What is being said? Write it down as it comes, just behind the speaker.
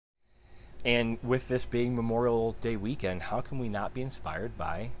And with this being Memorial Day weekend, how can we not be inspired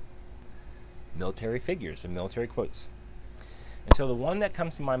by military figures and military quotes? And so the one that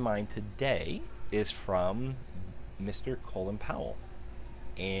comes to my mind today is from Mr. Colin Powell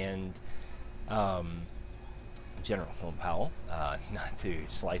and General Colin Powell, not to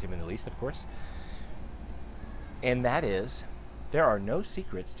slight him in the least, of course. And that is, there are no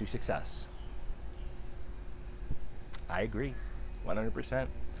secrets to success. I agree, 100%.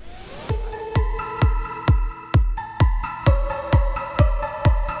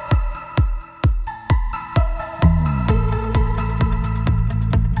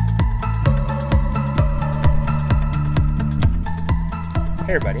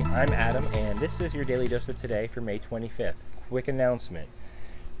 Hey everybody, I'm Adam, and this is your Daily Dose of Today for May 25th. Quick announcement.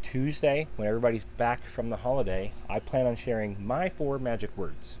 Tuesday, when everybody's back from the holiday, I plan on sharing my 4 magic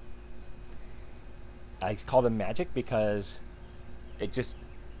words. I call them magic because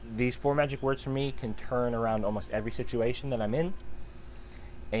these 4 magic words for me can turn around almost every situation that I'm in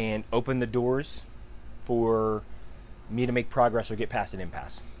and open the doors for me to make progress or get past an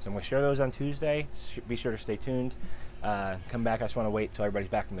impasse. So I'm going to share those on Tuesday. Be sure to stay tuned. Come back. I just want to wait till everybody's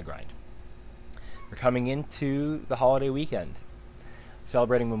back in the grind. We're coming into the holiday weekend,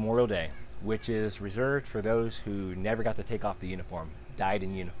 celebrating Memorial Day, which is reserved for those who never got to take off the uniform, died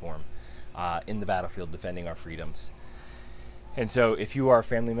in uniform, in the battlefield defending our freedoms. And so, if you are a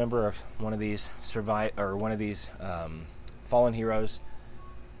family member of one of these fallen heroes,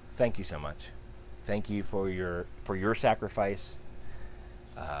 thank you so much. Thank you for your sacrifice.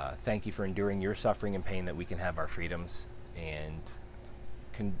 Thank you for enduring your suffering and pain that we can have our freedoms, and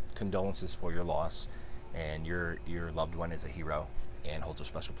condolences for your loss. And your loved one is a hero and holds a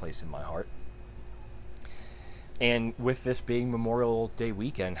special place in my heart. And with this being Memorial Day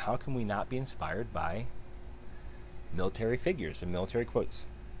weekend, how can we not be inspired by military figures and military quotes?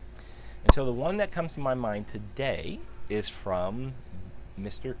 And so the one that comes to my mind today is from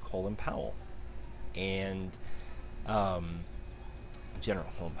Mr. Colin Powell and General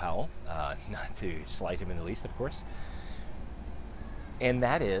Colin Powell, not to slight him in the least, of course. And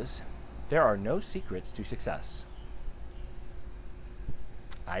that is, there are no secrets to success.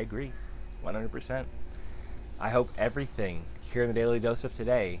 I agree, 100%. I hope everything here in the Daily Dose of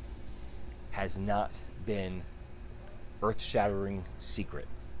Today has not been earth-shattering secret.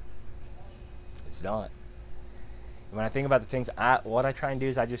 It's not. And when I think about the things, what I try and do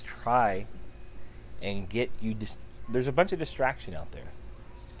is I just try and get you. There's a bunch of distraction out there,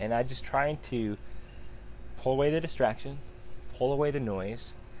 and I just trying to pull away the distraction, pull away the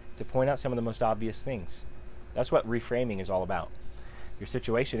noise, to point out some of the most obvious things. That's what reframing is all about. Your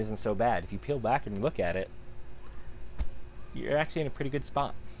situation isn't so bad. If you peel back and look at it, you're actually in a pretty good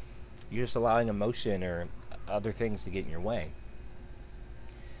spot. You're just allowing emotion or other things to get in your way.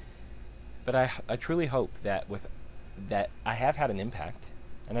 But I truly hope that I have had an impact,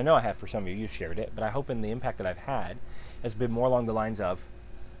 and I know I have for some of you. You've shared it, but I hope in the impact that I've had has been more along the lines of,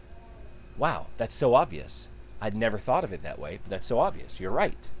 wow, that's so obvious. I'd never thought of it that way, but that's so obvious. You're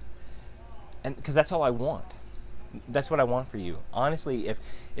right. And because that's all I want. That's what I want for you. Honestly,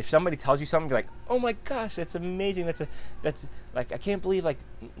 if somebody tells you something, you're like, oh my gosh, that's amazing. That's like, I can't believe like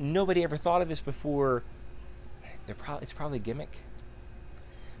nobody ever thought of this before. It's probably a gimmick.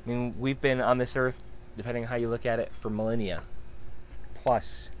 I mean, we've been on this earth, depending on how you look at it, for millennia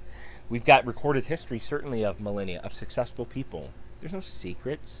plus. We've got recorded history, certainly, of millennia, of successful people. There's no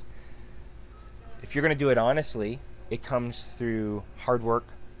secrets. If you're going to do it honestly, it comes through hard work,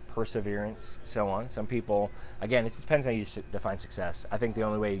 perseverance, so on. Some people, again, it depends how you define success. I think the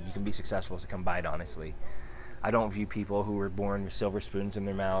only way you can be successful is to come by it honestly. I don't view people who were born with silver spoons in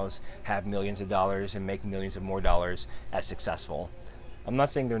their mouths, have millions of dollars, and make millions of more dollars as successful. I'm not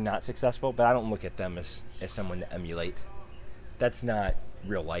saying they're not successful, but I don't look at them as someone to emulate. That's not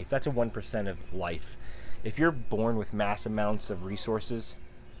real life. That's a 1% of life. If you're born with mass amounts of resources,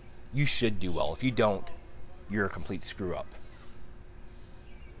 you should do well. If you don't, you're a complete screw up.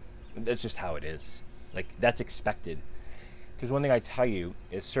 That's just how it is. Like, that's expected. Because one thing I tell you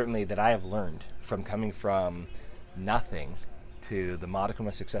is certainly that I have learned from coming from nothing to the modicum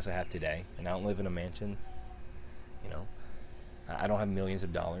of success I have today. And I don't live in a mansion, you know. I don't have millions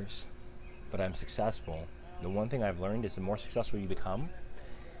of dollars, but I'm successful. The one thing I've learned is the more successful you become,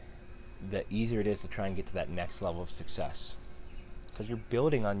 the easier it is to try and get to that next level of success. Because you're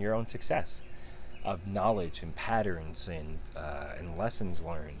building on your own success of knowledge and patterns and lessons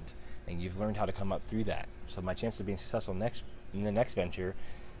learned, and you've learned how to come up through that. So my chance of being successful in the next venture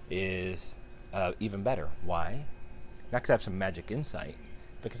is even better. Why? Not because I have some magic insight,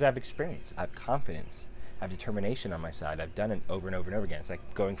 because I have experience, I have confidence, I have determination on my side. I've done it over and over and over again. It's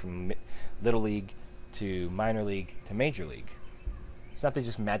like going from little league to minor league to major league. It's not they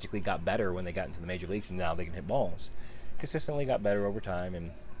just magically got better when they got into the major leagues and now they can hit balls. Consistently got better over time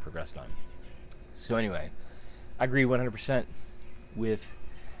and progressed on. So anyway, I agree 100% with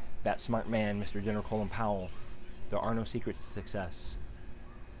that smart man, Mr. General Colin Powell. There are no secrets to success.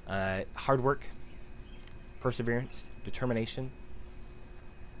 Hard work, perseverance, determination,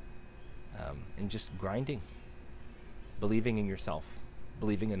 and just grinding. Believing in yourself,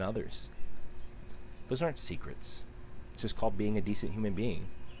 believing in others. Those aren't secrets. It's just called being a decent human being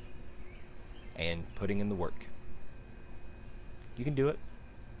and putting in the work. You can do it.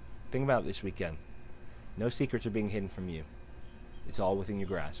 Think about it this weekend. No secrets are being hidden from you. It's all within your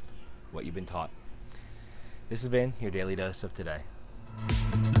grasp, what you've been taught. This has been your Daily Dose of Today.